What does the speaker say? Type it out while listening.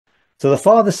So the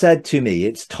Father said to me,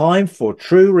 it's time for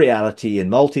true reality in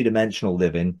multidimensional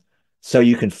living, so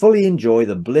you can fully enjoy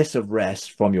the bliss of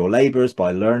rest from your labors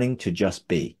by learning to just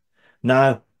be.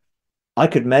 Now, I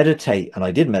could meditate, and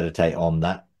I did meditate on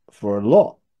that for a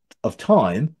lot of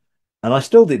time, and I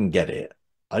still didn't get it.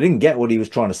 I didn't get what he was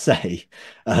trying to say.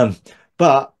 Um,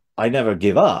 but I never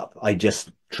give up. I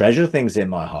just treasure things in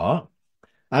my heart.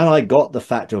 And I got the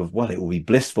fact of, well, it will be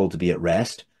blissful to be at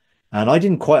rest. And I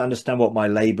didn't quite understand what my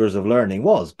labors of learning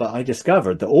was, but I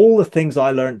discovered that all the things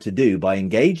I learned to do by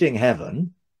engaging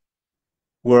heaven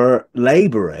were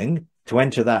laboring to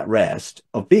enter that rest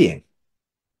of being,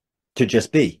 to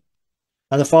just be.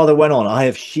 And the Father went on, I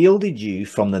have shielded you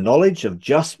from the knowledge of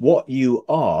just what you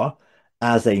are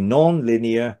as a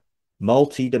non-linear,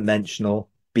 multi-dimensional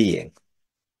being.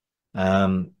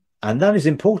 And that is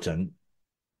important,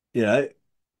 you know,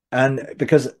 and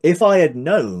because if I had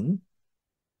known,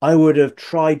 I would have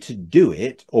tried to do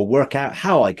it or work out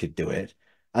how I could do it.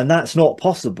 And that's not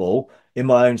possible in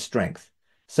my own strength.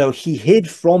 So he hid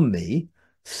from me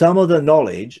some of the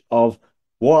knowledge of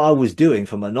what I was doing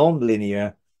from a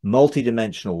non-linear,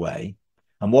 multi-dimensional way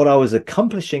and what I was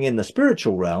accomplishing in the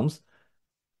spiritual realms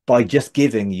by just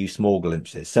giving you small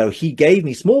glimpses. So he gave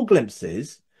me small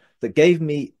glimpses that gave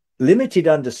me limited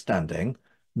understanding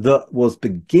that was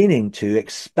beginning to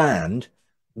expand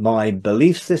my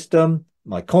belief system,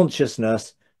 my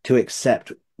consciousness to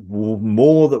accept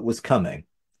more that was coming.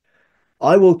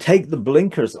 I will take the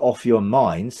blinkers off your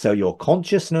mind so your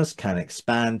consciousness can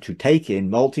expand to take in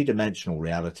multidimensional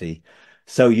reality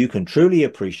so you can truly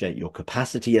appreciate your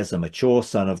capacity as a mature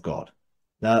son of God.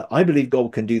 Now, I believe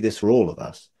God can do this for all of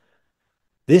us.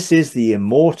 This is the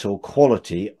immortal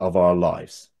quality of our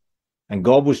lives. And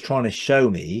God was trying to show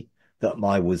me that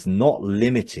I was not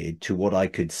limited to what I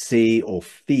could see or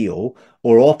feel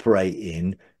or operate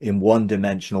in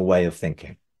one-dimensional way of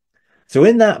thinking. So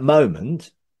in that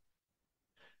moment,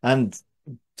 and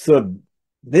so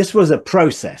this was a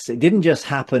process. It didn't just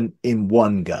happen in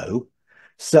one go.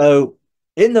 So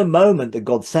in the moment that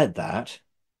God said that,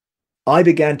 I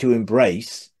began to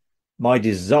embrace my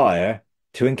desire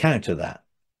to encounter that.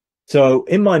 So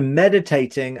in my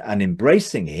meditating and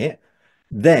embracing it,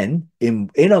 then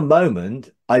in a moment,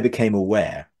 I became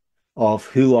aware of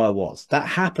who I was. That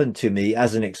happened to me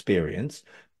as an experience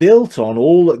built on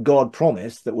all that God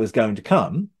promised that was going to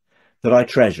come, that I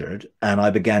treasured, and I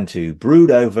began to brood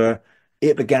over.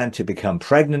 It began to become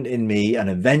pregnant in me, and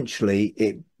eventually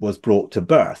it was brought to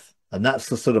birth. And that's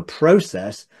the sort of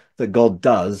process that God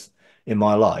does in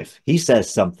my life. He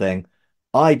says something,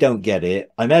 I don't get it,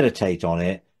 I meditate on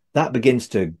it, that begins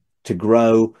to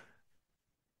grow,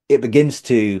 it begins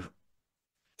to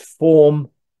form,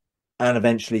 and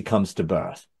eventually comes to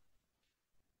birth.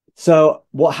 So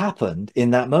what happened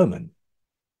in that moment?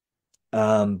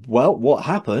 Well, what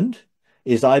happened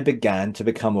is I began to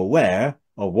become aware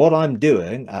of what I'm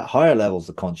doing at higher levels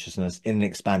of consciousness in an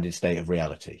expanded state of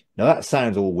reality. Now that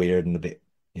sounds all weird and a bit,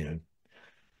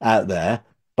 out there,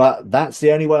 but that's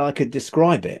the only way I could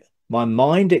describe it. My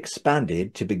mind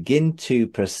expanded to begin to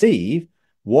perceive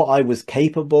what I was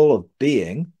capable of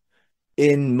being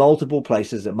in multiple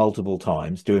places at multiple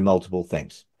times, doing multiple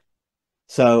things.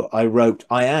 So I wrote,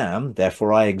 I am,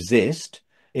 therefore I exist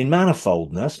in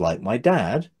manifoldness, like my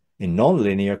dad, in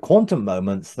non-linear quantum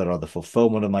moments that are the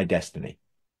fulfillment of my destiny.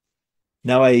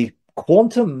 Now, a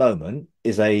quantum moment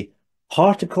is a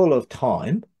particle of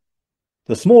time,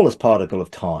 the smallest particle of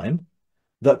time,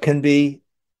 that can be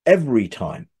every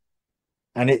time.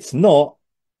 And it's not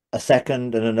a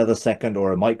second and another second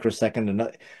or a microsecond.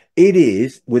 And it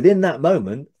is within that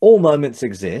moment, all moments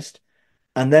exist.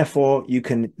 And therefore you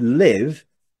can live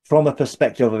from a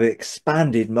perspective of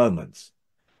expanded moments.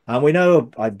 And we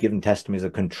know I've given testimonies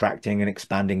of contracting and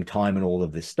expanding time and all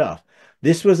of this stuff.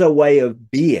 This was a way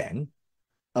of being,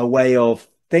 a way of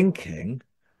thinking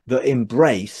that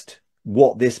embraced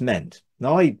what this meant.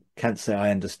 Now, I can't say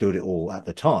I understood it all at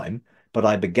the time, but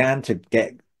I began to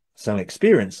get some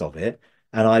experience of it.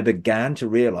 And I began to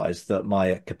realize that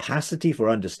my capacity for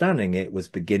understanding it was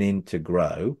beginning to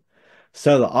grow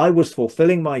so that I was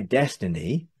fulfilling my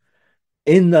destiny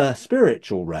in the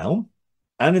spiritual realm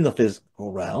and in the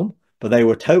physical realm, but they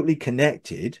were totally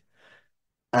connected.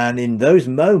 And in those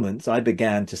moments, I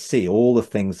began to see all the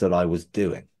things that I was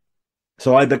doing.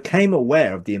 So I became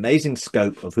aware of the amazing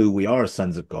scope of who we are as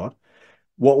sons of God,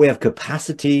 what we have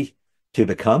capacity to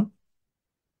become,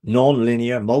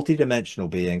 non-linear, multidimensional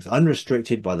beings,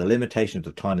 unrestricted by the limitations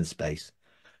of time and space.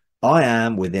 I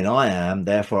am within I am,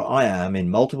 therefore I am in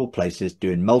multiple places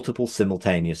doing multiple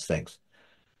simultaneous things.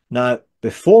 Now,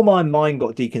 before my mind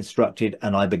got deconstructed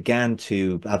and I began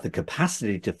to have the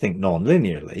capacity to think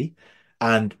non-linearly,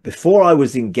 and before I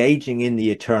was engaging in the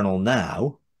eternal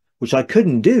now, which I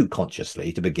couldn't do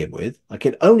consciously to begin with, I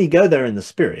could only go there in the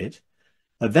spirit.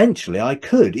 Eventually I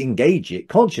could engage it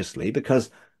consciously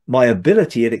because my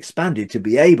ability had expanded to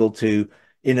be able to,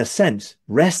 in a sense,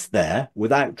 rest there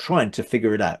without trying to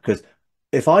figure it out. Because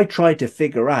if I tried to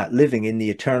figure out living in the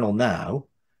eternal now,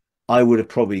 I would have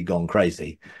probably gone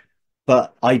crazy.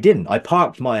 But I didn't. I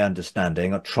parked my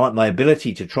understanding, my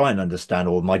ability to try and understand,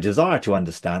 or my desire to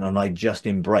understand, and I just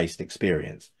embraced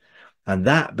experience. And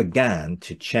that began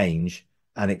to change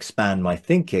and expand my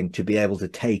thinking to be able to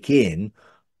take in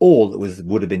all that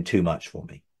would have been too much for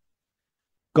me.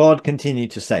 God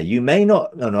continued to say, you may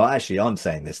not, no, actually, I'm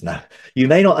saying this now. You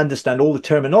may not understand all the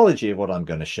terminology of what I'm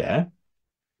going to share,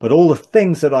 but all the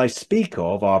things that I speak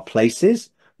of are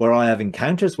places where I have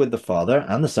encounters with the Father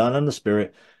and the Son and the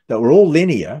Spirit that were all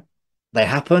linear. They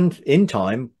happened in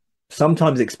time,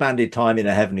 sometimes expanded time in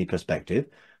a heavenly perspective,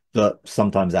 but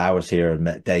sometimes hours here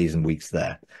and days and weeks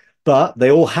there. But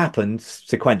they all happened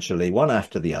sequentially, one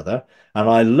after the other. And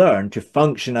I learned to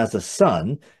function as a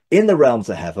son in the realms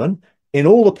of heaven, in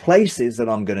all the places that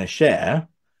I'm going to share.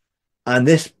 And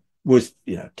this was,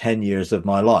 10 years of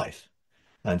my life.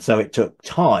 And so it took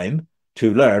time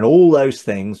to learn all those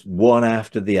things one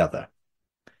after the other.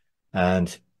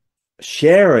 And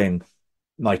sharing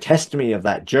my testimony of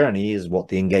that journey is what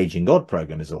the Engaging God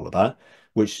program is all about,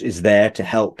 which is there to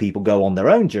help people go on their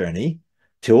own journey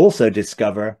to also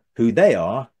discover who they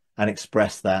are and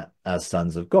express that as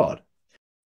sons of God.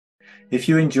 If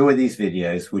you enjoy these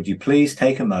videos, would you please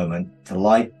take a moment to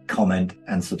like, comment,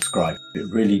 and subscribe?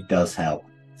 It really does help.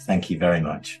 Thank you very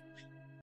much.